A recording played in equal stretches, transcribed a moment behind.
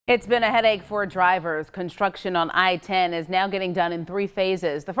It's been a headache for drivers. Construction on I-10 is now getting done in 3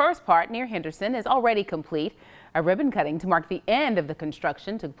 phases. The first part near Henderson is already complete. A ribbon cutting to mark the end of the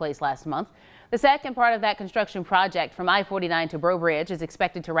construction took place last month. The second part of that construction project from I-49 to Breaux Bridge is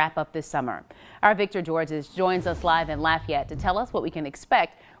expected to wrap up this summer. Our Victor Georges joins us live in Lafayette to tell us what we can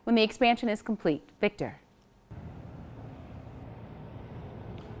expect when the expansion is complete. Victor.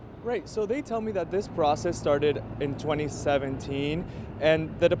 Right, so they tell me that this process started in 2017,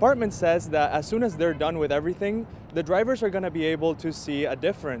 and the department says that as soon as they're done with everything, the drivers are going to be able to see a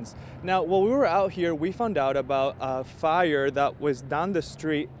difference. Now, while we were out here, we found out about a fire that was down the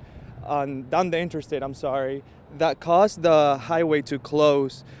street, down the interstate, that caused the highway to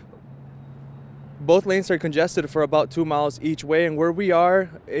close. Both lanes are congested for about 2 miles each way, and where we are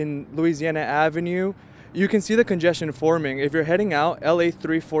in Louisiana Avenue, you can see the congestion forming. If you're heading out, LA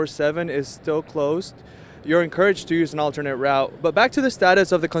 347 is still closed. You're encouraged to use an alternate route. But back to the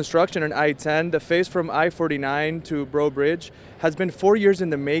status of the construction on I-10, the phase from I-49 to Breaux Bridge has been 4 years in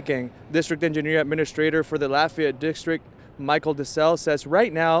the making. District Engineer Administrator for the Lafayette District, Michael DeSalle, says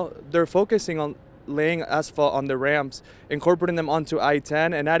right now they're focusing on laying asphalt on the ramps, incorporating them onto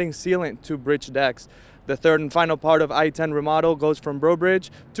I-10 and adding sealant to bridge decks. The third and final part of I-10 remodel goes from Breaux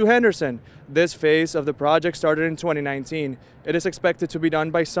Bridge to Henderson. This phase of the project started in 2019. It is expected to be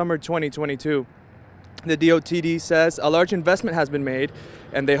done by summer 2022. The DOTD says a large investment has been made,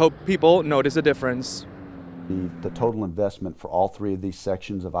 and they hope people notice a difference. The total investment for all 3 of these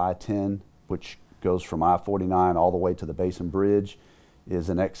sections of I-10, which goes from I-49 all the way to the Basin Bridge, is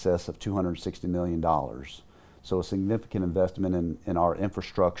in excess of $260 million. So a significant investment in our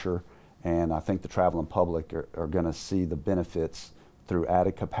infrastructure. And I think the traveling public are going to see the benefits through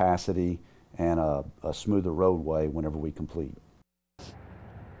added capacity and a smoother roadway whenever we complete.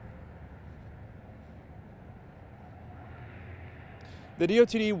 The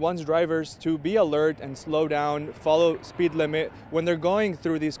DOTD wants drivers to be alert and slow down, follow speed limit when they're going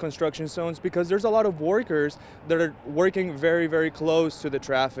through these construction zones, because there's a lot of workers that are working very, very close to the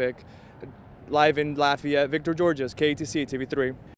traffic. Live in Lafayette, Victor Georges, KATC TV3.